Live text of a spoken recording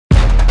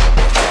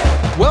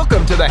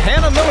Welcome to the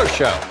Hannah Miller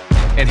Show.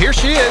 And here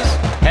she is,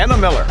 Hannah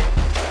Miller.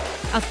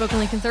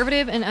 Outspokenly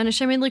conservative and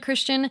unashamedly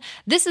Christian.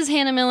 This is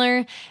Hannah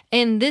Miller,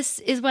 and this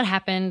is what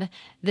happened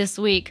this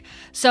week.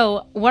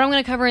 So what I'm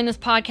going to cover in this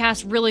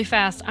podcast really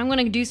fast, I'm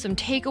going to do some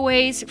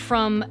takeaways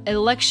from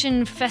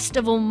election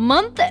festival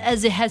month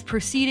as it has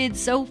proceeded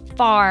so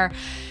far.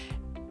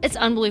 It's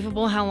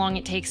unbelievable how long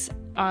it takes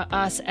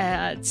us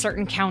at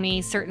certain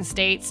counties, certain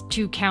states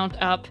to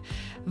count up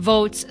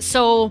votes,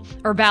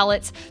 or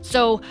ballots.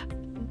 So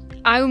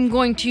I'm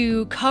going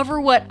to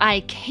cover what I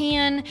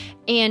can,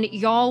 and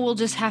y'all will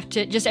just have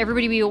to,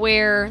 everybody be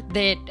aware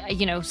that,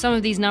 some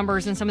of these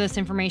numbers and some of this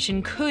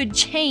information could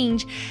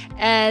change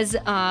as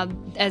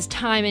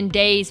time and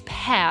days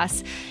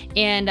pass.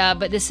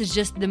 But this is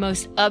just the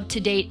most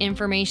up-to-date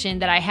information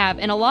that I have.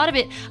 And a lot of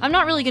it, I'm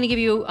not really going to give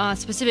you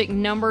specific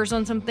numbers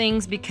on some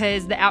things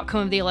because the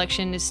outcome of the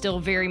election is still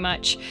very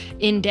much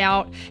in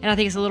doubt. And I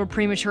think it's a little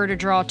premature to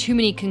draw too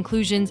many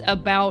conclusions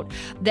about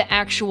the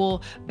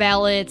actual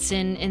ballots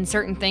and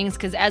certain things.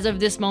 Because as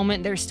of this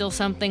moment, there's still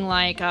something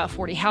like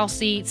 40 House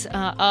seats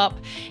up.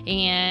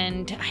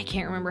 And I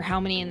can't remember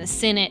how many in the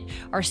Senate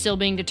are still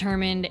being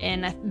determined,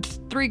 and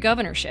 3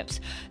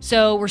 governorships.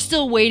 So we're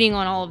still waiting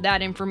on all of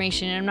that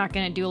information. And I'm not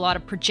going to do a lot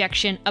of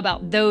projection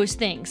about those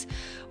things,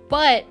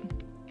 but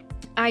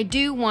I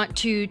do want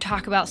to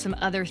talk about some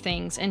other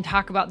things and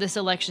talk about this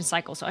election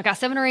cycle. So I got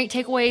 7 or 8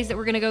 takeaways that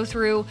we're going to go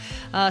through,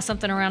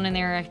 something around in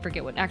there. I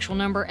forget what actual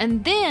number.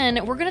 And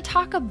then we're going to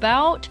talk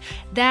about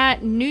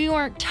that New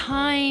York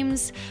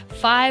Times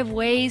 5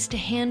 ways to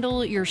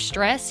handle your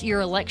stress,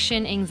 your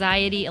election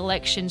anxiety,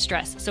 election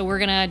stress. So we're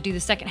going to do the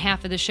second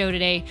half of the show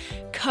today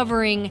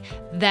covering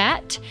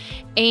that.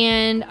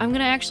 And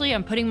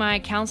I'm putting my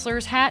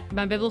counselor's hat,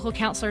 my biblical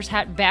counselor's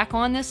hat back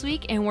on this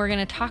week. And we're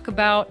going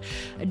to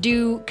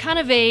do kind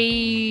of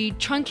a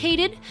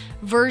truncated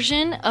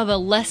version of a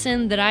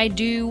lesson that I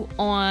do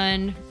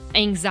on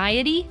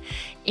anxiety.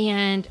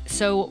 And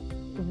so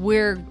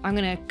I'm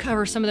going to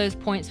cover some of those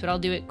points, but I'll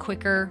do it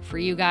quicker for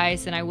you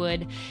guys than I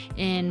would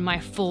in my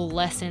full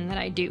lesson that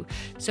I do.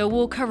 So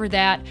we'll cover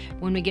that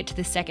when we get to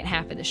the second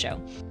half of the show.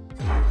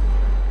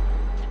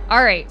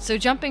 All right, so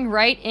jumping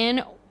right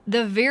in,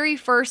 the very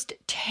first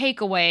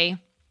takeaway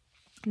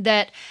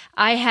that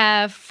I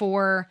have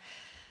for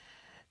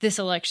this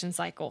election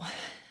cycle.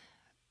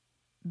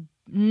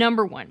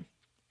 Number 1,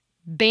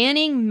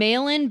 banning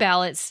mail-in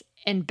ballots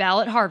and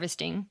ballot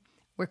harvesting,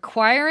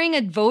 requiring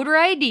a voter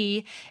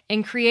ID,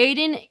 and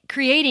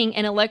creating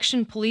an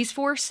election police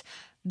force.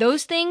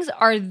 Those things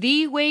are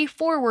the way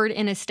forward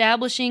in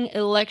establishing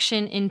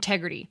election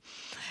integrity.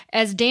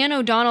 As Dan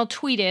O'Donnell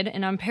tweeted,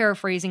 and I'm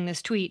paraphrasing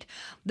this tweet,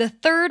 the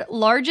 3rd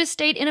largest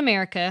state in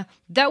America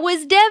that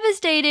was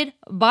devastated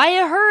by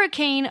a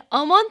hurricane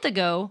a month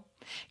ago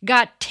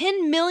got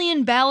 10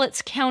 million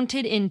ballots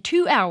counted in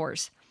 2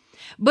 hours.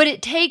 But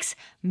it takes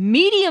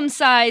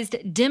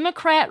medium-sized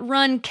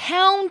Democrat-run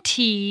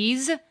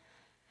counties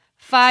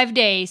 5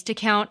 days to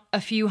count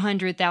a few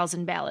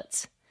 100,000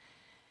 ballots.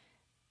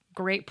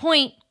 Great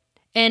point.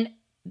 And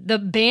the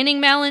banning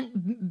mail-in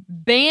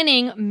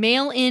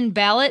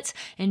ballots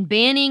and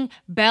banning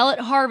ballot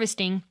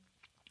harvesting,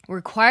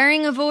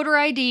 requiring a voter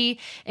ID,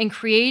 and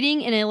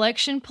creating an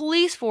election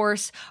police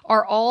force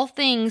are all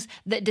things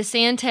that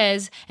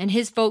DeSantis and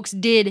his folks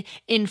did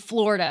in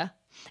Florida.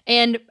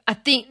 And I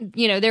think,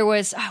 there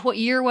was, what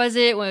year was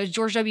it? When it was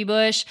George W.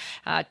 Bush,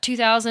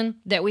 2000,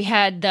 that we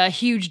had the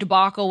huge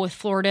debacle with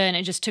Florida, and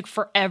it just took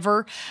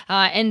forever.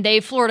 And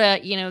Florida,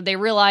 they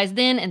realized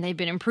then, and they've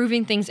been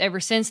improving things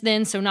ever since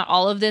then. So not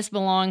all of the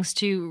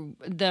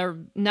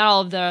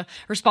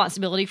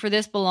responsibility for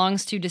this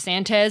belongs to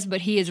DeSantis,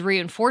 but he has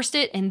reinforced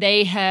it, and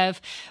they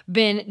have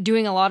been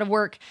doing a lot of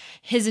work,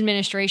 his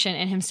administration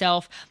and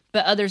himself,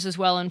 but others as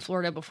well in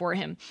Florida before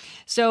him.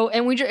 So,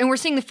 and we're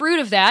seeing the fruit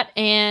of that,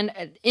 and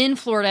in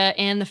Florida,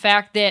 and the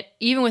fact that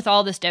even with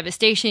all this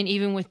devastation,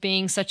 even with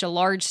being such a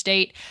large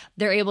state,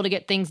 they're able to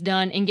get things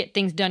done and get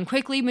things done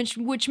quickly,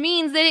 which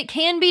means that it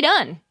can be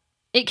done.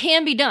 It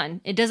can be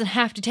done. It doesn't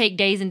have to take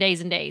days and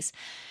days and days.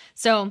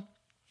 So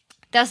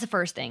that's the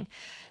first thing.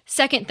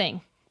 Second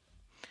thing,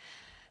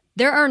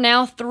 there are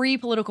now 3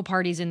 political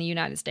parties in the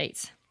United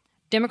States: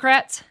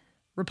 Democrats,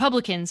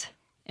 Republicans,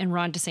 and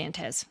Ron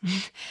DeSantis.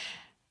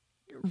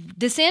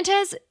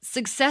 DeSantis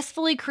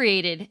successfully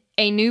created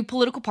a new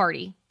political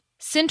party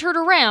centered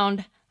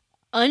around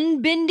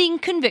unbending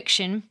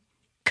conviction,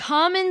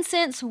 common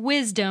sense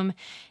wisdom,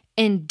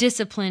 and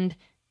disciplined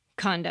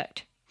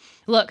conduct.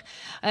 Look,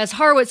 as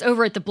Horowitz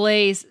over at The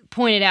Blaze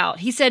pointed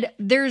out, he said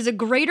there's a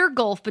greater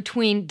gulf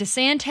between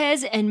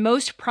DeSantis and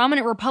most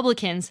prominent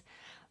Republicans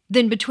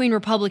than between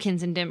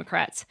Republicans and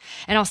Democrats.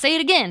 And I'll say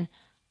it again,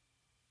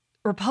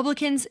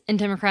 Republicans and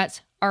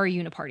Democrats are a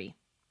uniparty.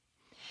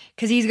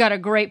 Because he's got a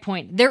great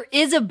point. There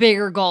is a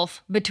bigger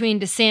gulf between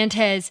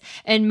DeSantis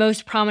and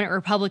most prominent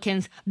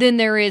Republicans than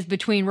there is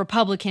between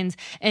Republicans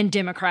and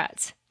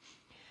Democrats.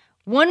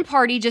 One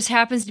party just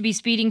happens to be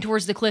speeding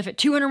towards the cliff at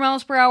 200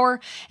 miles per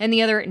hour and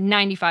the other at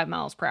 95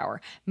 miles per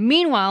hour.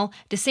 Meanwhile,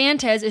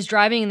 DeSantis is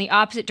driving in the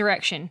opposite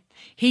direction.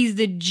 He's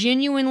the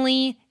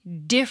genuinely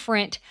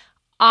different,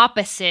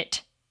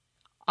 opposite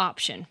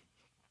option.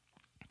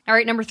 All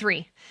right, number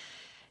 3.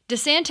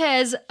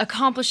 DeSantis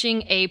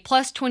accomplishing a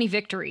plus 20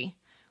 victory,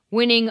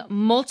 winning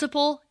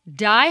multiple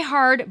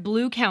die-hard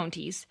blue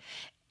counties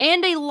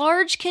and a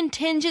large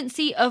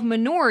contingency of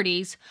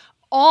minorities,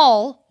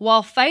 all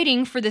while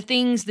fighting for the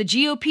things the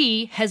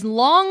GOP has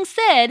long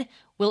said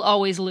will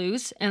always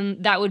lose,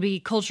 and that would be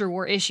culture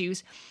war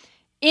issues,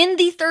 in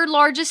the third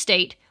largest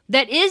state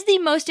that is the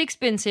most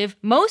expensive,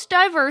 most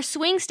diverse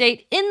swing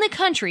state in the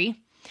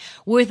country,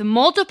 with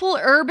multiple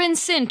urban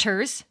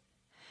centers,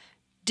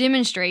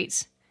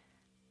 demonstrates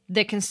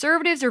that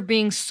conservatives are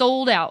being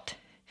sold out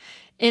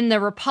in the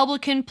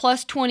Republican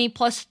plus 20,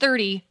 plus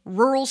 30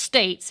 rural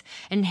states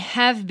and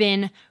have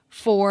been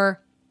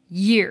for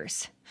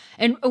years.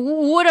 And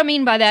what I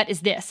mean by that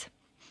is this.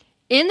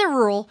 In the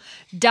rural,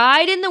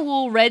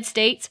 dyed-in-the-wool red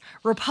states,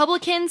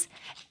 Republicans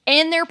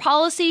and their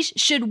policies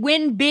should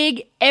win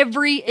big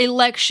every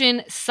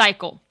election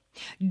cycle.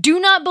 Do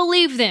not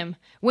believe them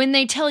when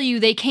they tell you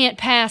they can't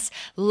pass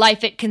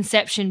life at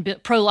conception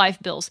pro-life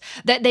bills,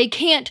 that they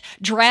can't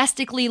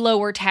drastically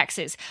lower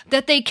taxes,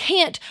 that they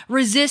can't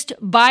resist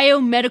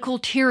biomedical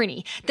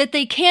tyranny, that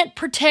they can't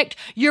protect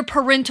your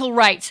parental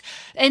rights,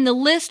 and the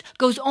list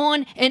goes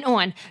on and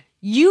on.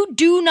 You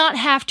do not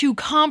have to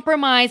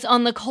compromise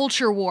on the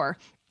culture war.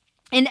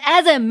 And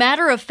as a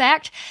matter of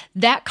fact,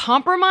 that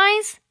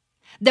compromise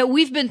that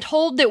we've been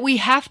told that we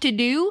have to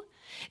do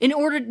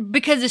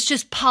because it's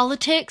just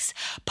politics.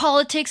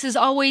 Politics is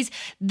always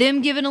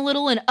them giving a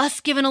little and us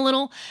giving a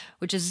little,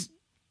 which is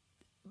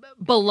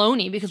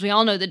baloney because we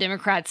all know the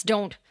Democrats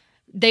don't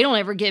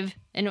ever give,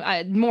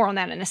 and more on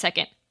that in a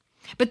second.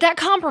 But that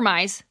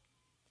compromise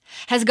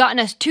has gotten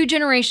us 2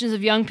 generations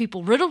of young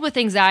people riddled with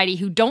anxiety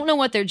who don't know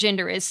what their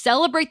gender is,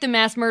 celebrate the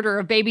mass murder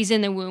of babies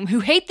in the womb, who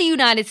hate the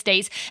United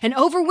States, and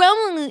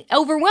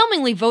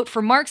overwhelmingly vote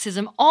for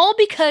Marxism, all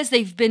because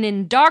they've been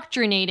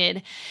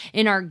indoctrinated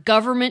in our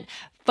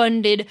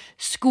government-funded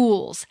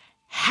schools.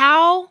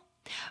 How?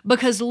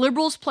 Because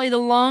liberals play the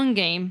long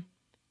game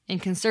and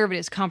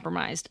conservatives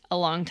compromised a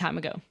long time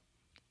ago.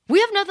 We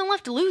have nothing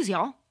left to lose,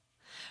 y'all.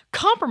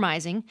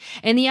 Compromising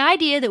and the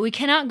idea that we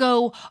cannot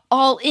go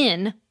all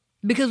in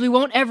because we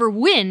won't ever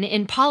win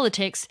in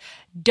politics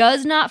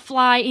does not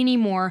fly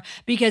anymore,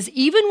 because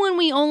even when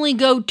we only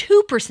go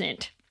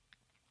 2%,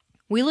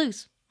 we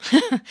lose.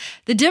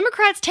 The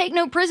Democrats take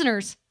no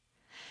prisoners.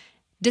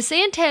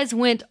 DeSantis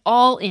went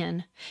all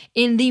in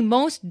the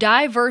most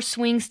diverse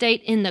swing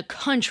state in the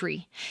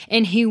country,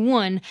 and he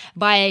won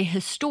by a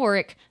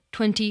historic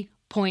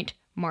 20-point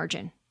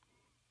margin.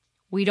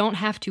 We don't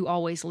have to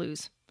always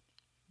lose.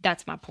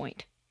 That's my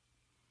point.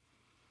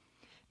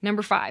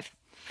 Number 4.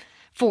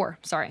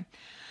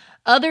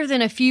 Other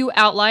than a few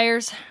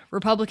outliers,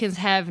 Republicans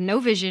have no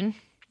vision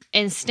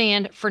and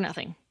stand for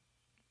nothing.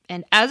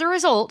 And as a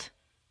result,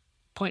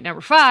 point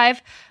number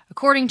 5,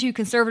 according to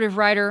conservative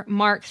writer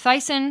Mark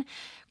Thyssen,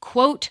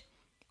 quote,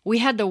 "We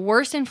had the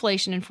worst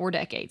inflation in 4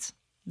 decades,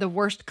 the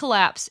worst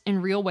collapse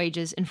in real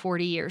wages in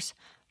 40 years,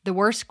 the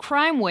worst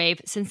crime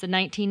wave since the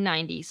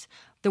 1990s,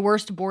 the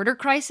worst border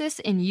crisis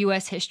in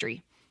U.S.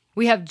 history.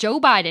 We have Joe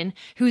Biden,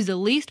 who's the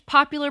least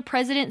popular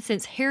president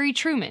since Harry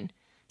Truman,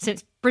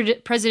 since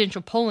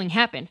presidential polling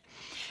happened,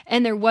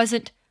 and there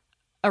wasn't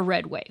a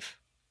red wave."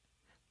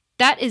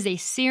 That is a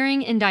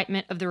searing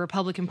indictment of the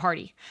Republican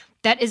Party.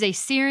 That is a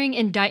searing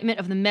indictment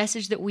of the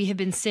message that we have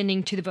been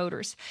sending to the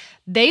voters.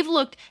 They've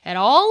looked at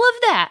all of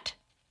that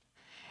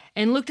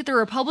and looked at the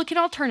Republican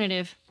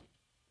alternative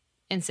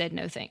and said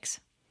no thanks.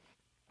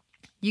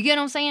 You get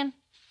what I'm saying?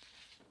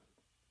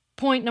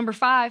 Point number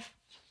 5.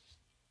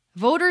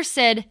 Voters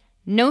said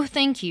no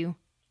thank you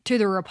to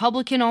the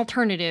Republican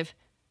alternative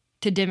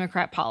to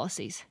Democrat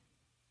policies.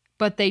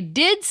 But they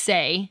did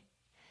say,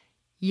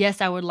 yes,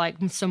 I would like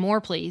some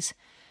more, please,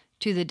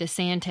 to the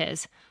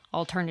DeSantis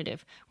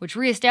alternative, which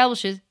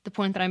reestablishes the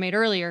point that I made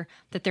earlier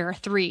that there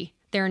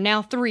are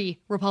now 3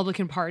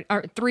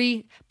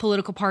 3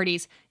 political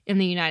parties in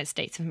the United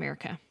States of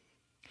America.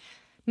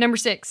 Number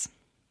 6.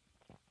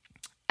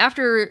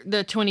 After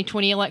the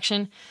 2020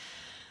 election,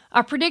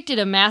 I predicted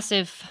a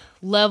massive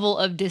level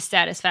of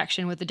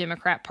dissatisfaction with the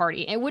Democrat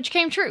Party, which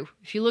came true.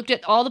 If you looked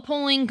at all the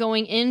polling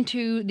going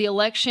into the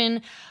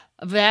election,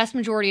 a vast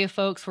majority of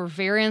folks were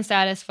very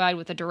unsatisfied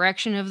with the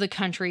direction of the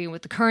country,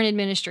 with the current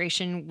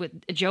administration,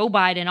 with Joe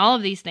Biden, all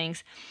of these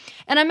things.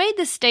 And I made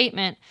this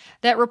statement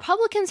that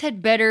Republicans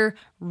had better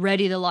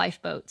ready the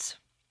lifeboats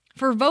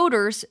for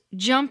voters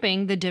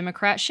jumping the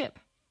Democrat ship.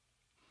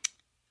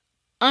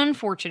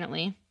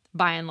 Unfortunately,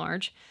 by and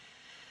large,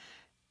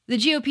 the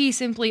GOP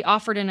simply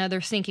offered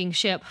another sinking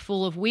ship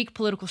full of weak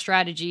political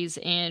strategies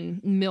and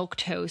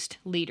milquetoast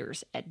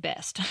leaders at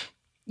best.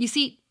 You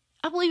see,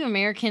 I believe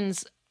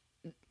Americans,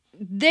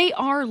 they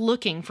are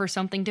looking for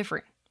something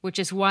different, which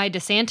is why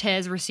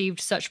DeSantis received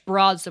such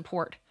broad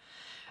support.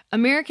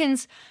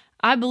 Americans,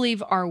 I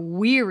believe, are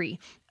weary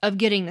of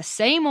getting the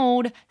same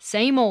old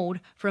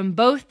from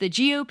both the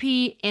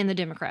GOP and the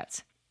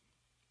Democrats.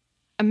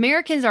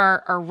 Americans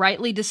are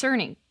rightly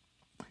discerning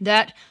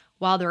that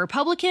While the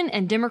Republican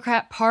and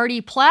Democrat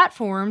Party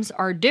platforms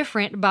are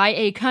different by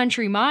a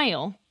country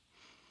mile,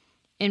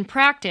 in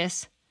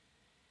practice,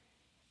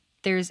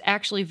 there's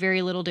actually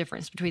very little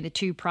difference between the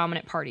two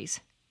prominent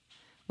parties.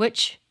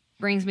 Which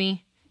brings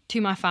me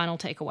to my final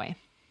takeaway.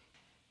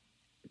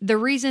 The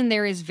reason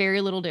there is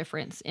very little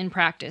difference in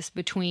practice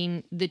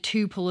between the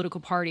two political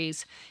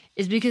parties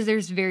is because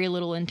there's very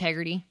little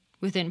integrity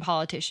within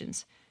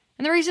politicians.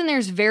 And the reason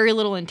there's very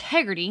little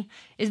integrity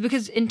is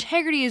because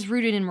integrity is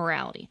rooted in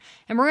morality.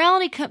 And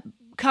morality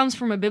comes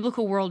from a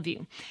biblical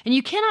worldview. And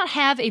you cannot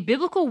have a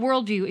biblical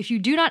worldview if you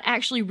do not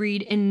actually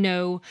read and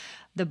know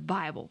the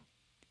Bible.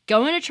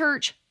 Going to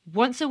church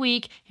once a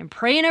week and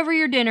praying over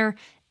your dinner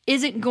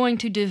isn't going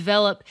to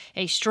develop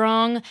a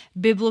strong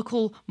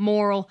biblical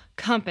moral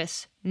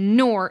compass,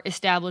 nor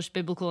establish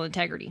biblical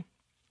integrity.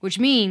 Which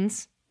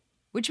means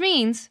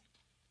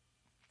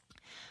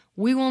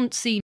we won't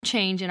see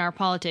change in our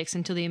politics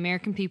until the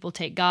American people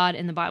take God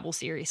and the Bible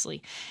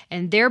seriously,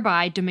 and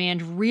thereby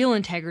demand real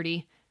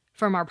integrity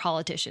from our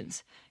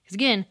politicians. Because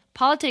again,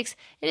 politics,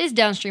 it is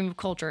downstream of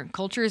culture.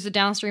 Culture is a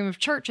downstream of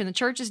church, and the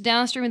church is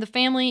downstream of the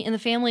family, and the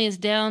family is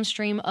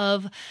downstream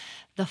of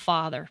the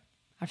Father.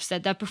 I've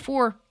said that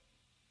before,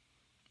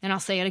 and I'll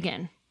say it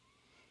again.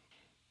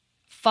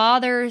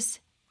 Fathers,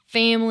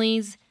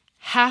 families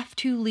have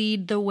to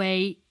lead the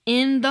way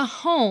in the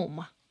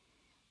home.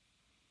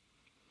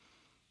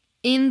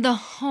 In the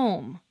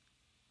home,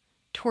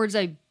 towards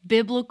a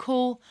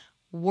biblical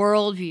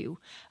worldview,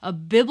 a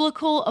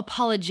biblical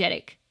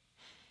apologetic,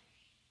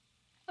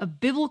 a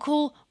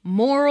biblical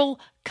moral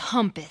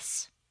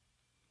compass.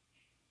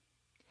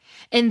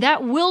 And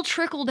that will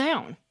trickle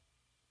down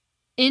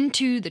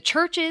into the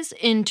churches,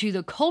 into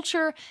the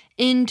culture,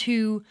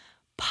 into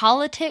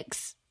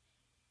politics.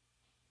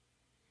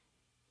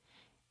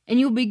 And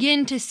you'll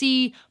begin to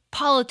see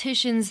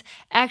politicians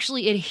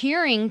actually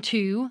adhering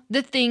to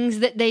the things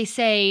that they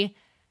say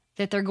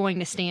that they're going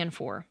to stand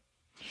for.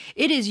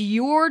 It is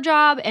your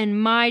job and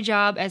my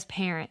job as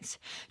parents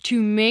to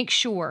make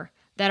sure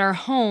that our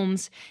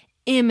homes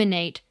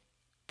emanate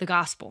the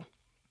gospel,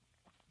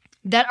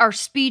 that our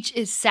speech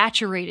is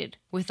saturated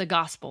with the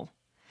gospel,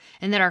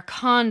 and that our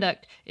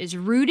conduct is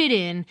rooted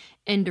in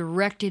and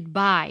directed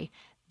by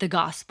the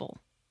gospel.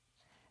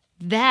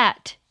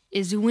 That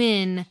is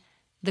when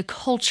the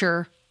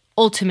culture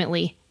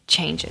ultimately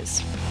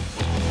changes.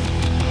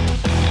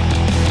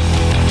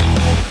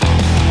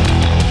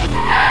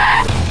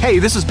 Hey,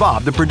 this is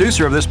Bob, the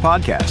producer of this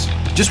podcast.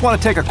 Just want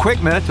to take a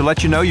quick minute to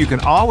let you know you can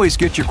always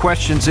get your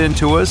questions in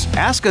to us.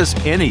 Ask us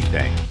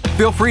anything.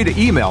 Feel free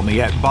to email me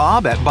at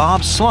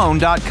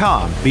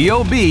bob@bobslone.com,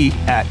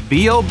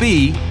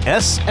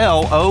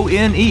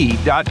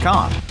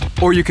 bob@bobslone.com.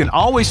 Or you can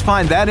always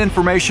find that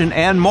information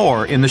and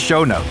more in the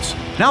show notes.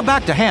 Now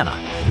back to Hannah.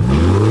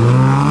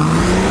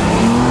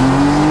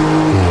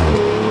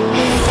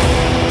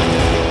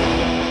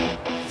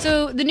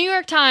 The New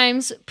York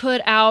Times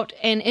put out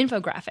an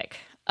infographic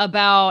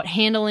about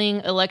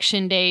handling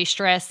election day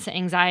stress,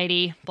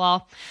 anxiety,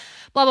 blah,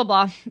 blah, blah,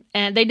 blah.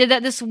 And they did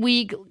that this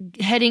week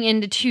heading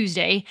into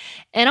Tuesday.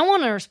 And I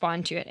want to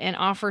respond to it and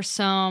offer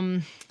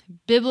some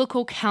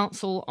biblical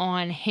counsel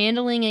on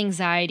handling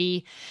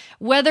anxiety,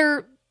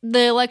 whether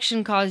the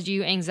election caused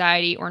you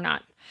anxiety or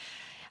not.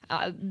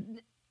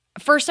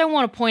 First, I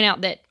want to point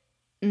out that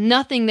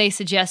nothing they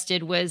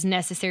suggested was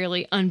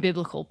necessarily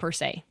unbiblical per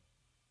se.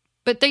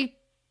 But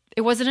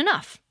it wasn't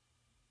enough.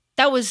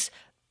 That was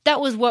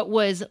what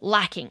was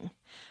lacking.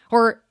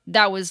 Or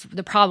that was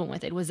the problem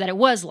with it, was that it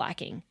was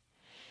lacking.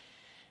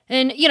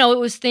 And, it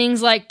was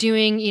things like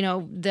doing,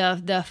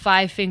 the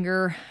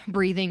 5-finger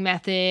breathing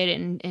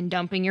method and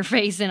dumping your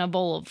face in a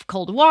bowl of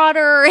cold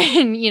water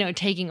and,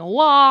 taking a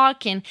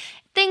walk and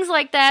things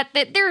like that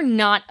they're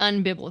not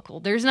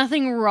unbiblical. There's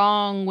nothing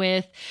wrong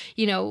with,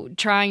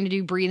 trying to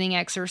do breathing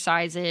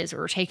exercises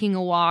or taking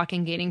a walk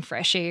and getting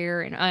fresh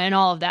air and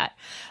all of that.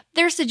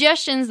 They're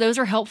suggestions, those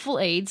are helpful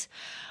aids,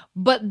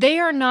 but they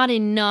are not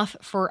enough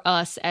for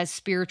us as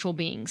spiritual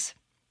beings.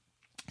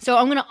 So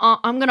I'm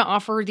gonna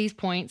offer these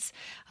points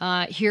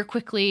here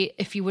quickly.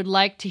 If you would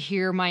like to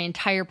hear my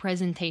entire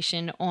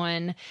presentation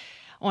on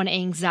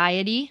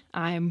anxiety,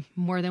 I'm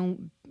more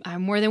than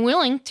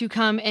willing to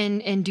come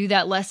and do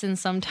that lesson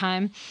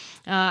sometime.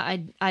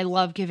 I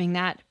love giving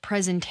that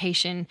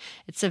presentation.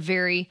 It's a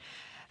very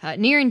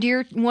near and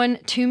dear one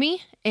to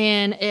me,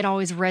 and it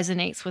always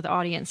resonates with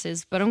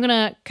audiences. But I'm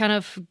gonna kind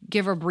of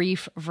give a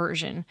brief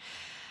version.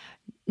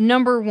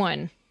 Number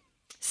 1.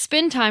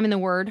 Spend time in the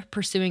Word,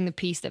 pursuing the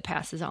peace that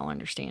passes all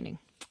understanding.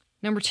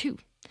 Number 2,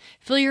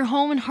 fill your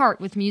home and heart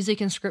with music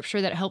and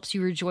scripture that helps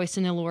you rejoice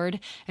in the Lord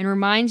and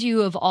reminds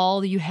you of all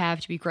that you have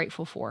to be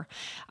grateful for,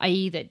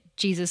 i.e. that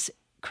Jesus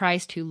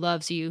Christ, who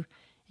loves you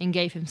and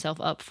gave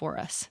himself up for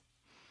us.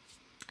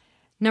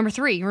 Number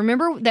 3,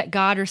 remember that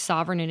God is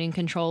sovereign and in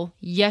control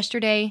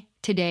yesterday,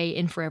 today,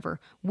 and forever.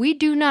 We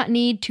do not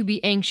need to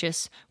be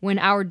anxious when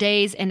our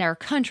days and our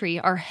country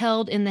are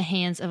held in the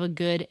hands of a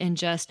good and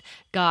just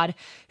God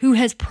who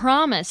has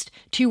promised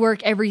to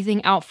work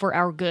everything out for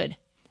our good.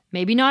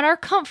 Maybe not our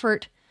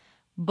comfort,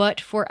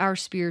 but for our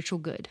spiritual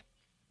good.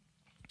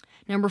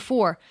 Number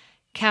 4,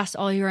 cast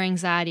all your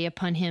anxiety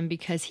upon him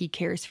because he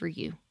cares for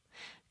you.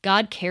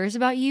 God cares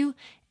about you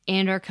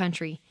and our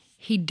country.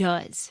 He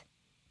does.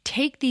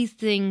 Take these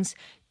things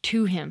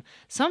to him.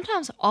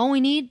 Sometimes all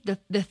we need,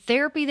 the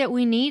therapy that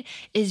we need,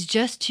 is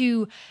just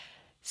to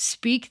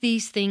speak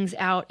these things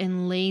out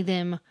and lay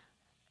them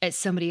at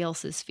somebody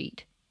else's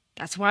feet.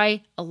 That's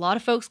why a lot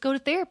of folks go to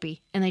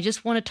therapy and they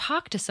just want to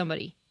talk to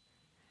somebody.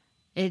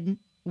 And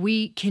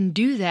we can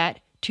do that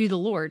to the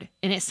Lord,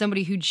 and it's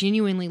somebody who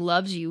genuinely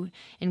loves you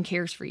and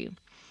cares for you.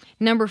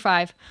 Number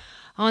 5,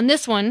 on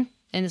this one,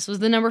 and this was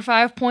the number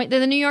 5 point that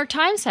the New York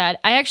Times had.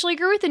 I actually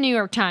agree with the New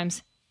York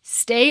Times.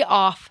 Stay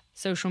off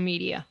social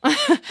media.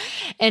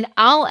 And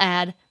I'll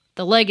add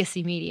the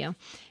legacy media.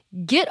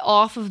 Get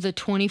off of the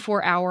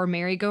 24-hour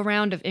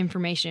merry-go-round of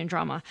information and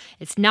drama.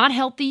 It's not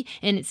healthy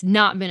and it's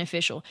not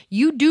beneficial.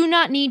 You do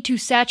not need to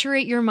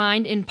saturate your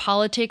mind in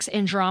politics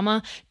and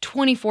drama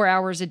 24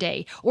 hours a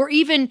day, or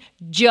even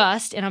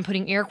just, and I'm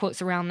putting air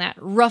quotes around that,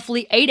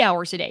 roughly 8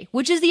 hours a day,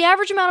 which is the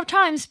average amount of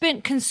time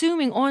spent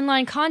consuming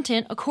online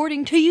content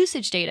according to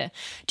usage data.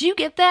 Do you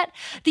get that?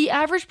 The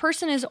average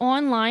person is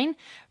online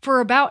for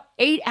about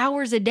 8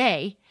 hours a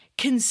day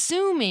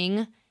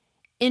consuming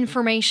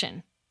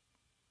information.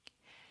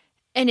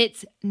 And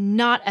it's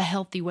not a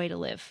healthy way to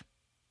live,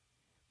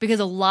 because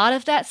a lot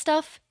of that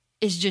stuff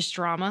is just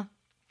drama.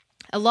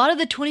 A lot of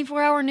the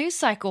 24-hour news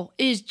cycle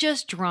is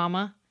just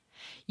drama.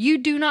 You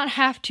do not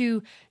have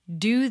to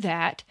do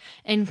that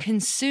and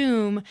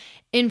consume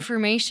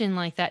information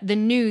like that. The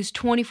news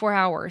 24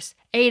 hours,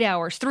 8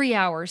 hours, 3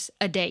 hours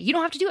a day. You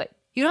don't have to do it.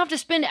 You don't have to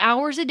spend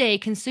hours a day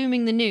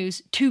consuming the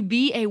news to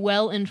be a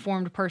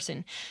well-informed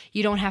person.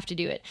 You don't have to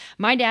do it.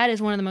 My dad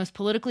is one of the most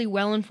politically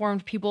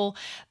well-informed people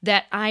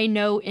that I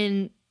know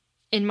I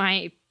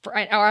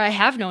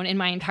have known in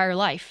my entire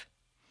life.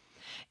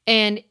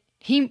 And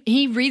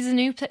he reads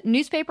the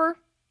newspaper,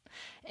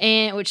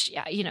 and which,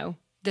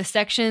 the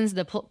sections,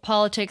 the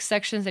politics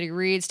sections that he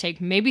reads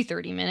take maybe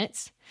 30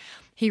 minutes.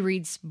 He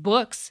reads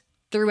books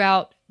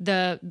throughout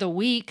the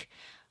week,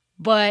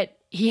 but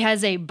he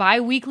has a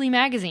bi-weekly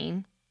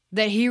magazine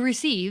that he's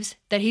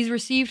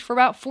received for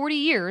about 40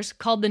 years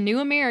called The New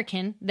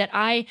American that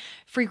I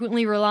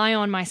frequently rely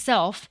on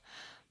myself.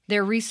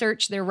 Their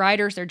research, their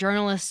writers, their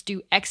journalists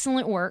do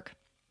excellent work.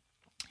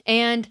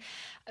 And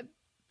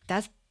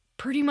that's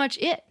pretty much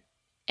it.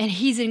 And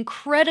he's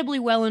incredibly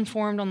well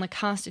informed on the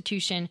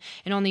Constitution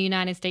and on the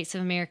United States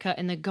of America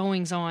and the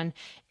goings-on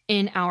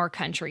in our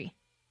country.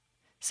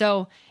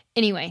 So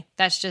anyway,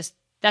 that's just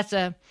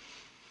a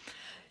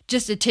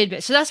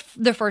tidbit. So that's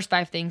the first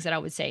 5 things that I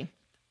would say.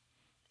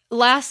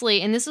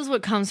 Lastly, and this is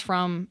what comes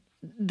from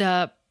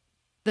the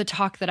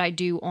talk that I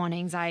do on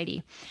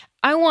anxiety,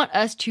 I want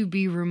us to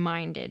be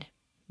reminded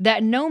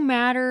that no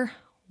matter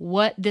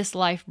what this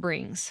life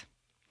brings,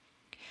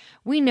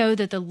 we know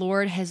that the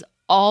Lord has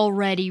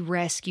already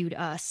rescued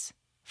us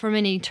from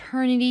an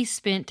eternity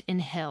spent in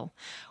hell.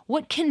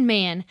 What can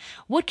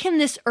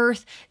this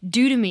earth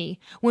do to me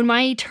when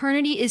my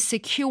eternity is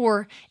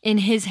secure in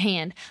his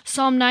hand?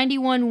 Psalm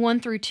 91,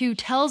 1-2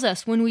 tells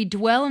us, when we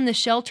dwell in the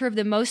shelter of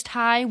the Most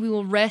High, we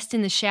will rest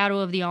in the shadow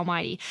of the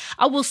Almighty.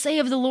 I will say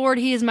of the Lord,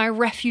 he is my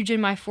refuge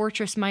and my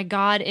fortress, my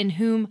God in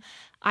whom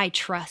I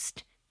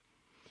trust.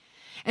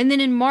 And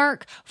then in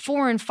Mark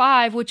 4 and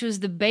 5, which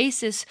was the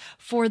basis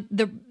for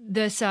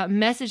this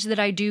message that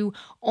I do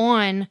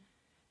on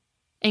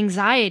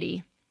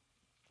anxiety,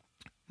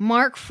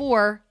 Mark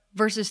 4,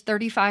 verses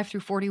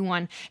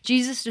 35-41,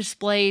 Jesus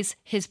displays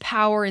his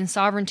power and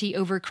sovereignty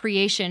over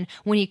creation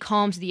when he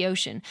calms the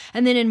ocean.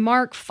 And then in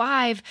Mark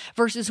 5,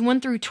 verses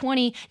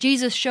 1-20,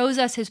 Jesus shows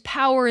us his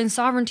power and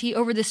sovereignty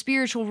over the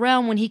spiritual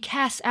realm when he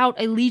casts out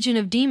a legion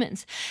of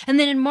demons. And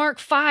then in Mark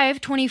 5,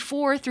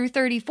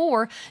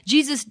 24-34,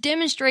 Jesus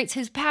demonstrates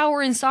his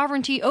power and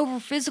sovereignty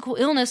over physical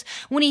illness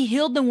when he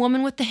healed the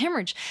woman with the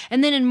hemorrhage.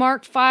 And then in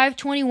Mark 5,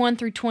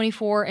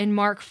 21-24 and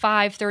Mark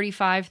 5,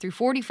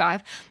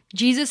 35-45,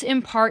 Jesus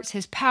imparts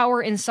his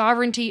power and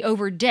sovereignty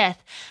over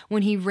death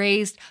when he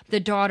raised the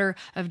daughter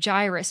of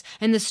Jairus.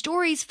 And the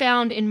stories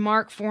found in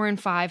Mark 4 and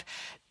 5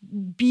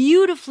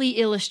 beautifully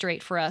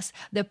illustrate for us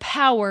the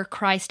power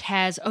Christ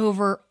has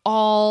over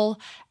all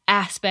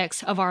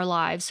aspects of our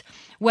lives,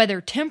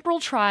 whether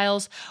temporal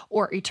trials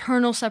or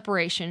eternal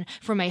separation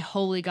from a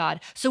holy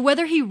God. So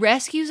whether he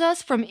rescues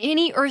us from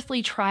any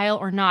earthly trial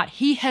or not,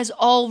 he has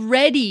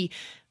already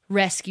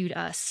rescued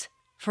us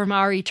from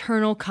our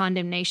eternal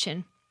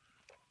condemnation.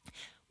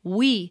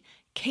 We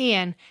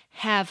can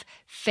have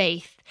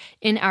faith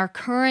in our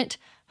current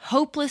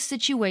hopeless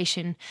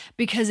situation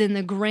because in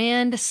the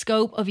grand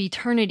scope of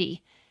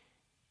eternity,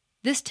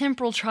 this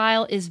temporal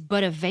trial is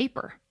but a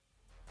vapor.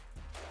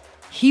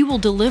 He will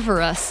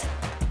deliver us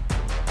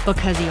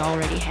because he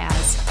already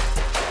has.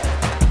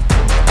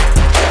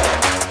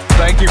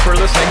 Thank you for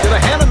listening to The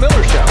Hannah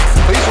Miller Show.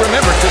 Please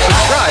remember to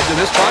subscribe to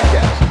this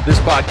podcast. This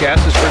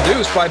podcast is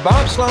produced by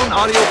Bob Sloan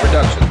Audio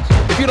Productions.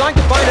 If you'd like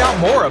to find out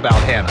more about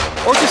Hannah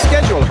or to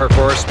schedule her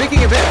for a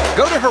speaking event,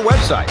 go to her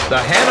website,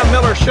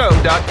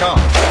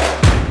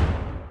 thehannahmillershow.com.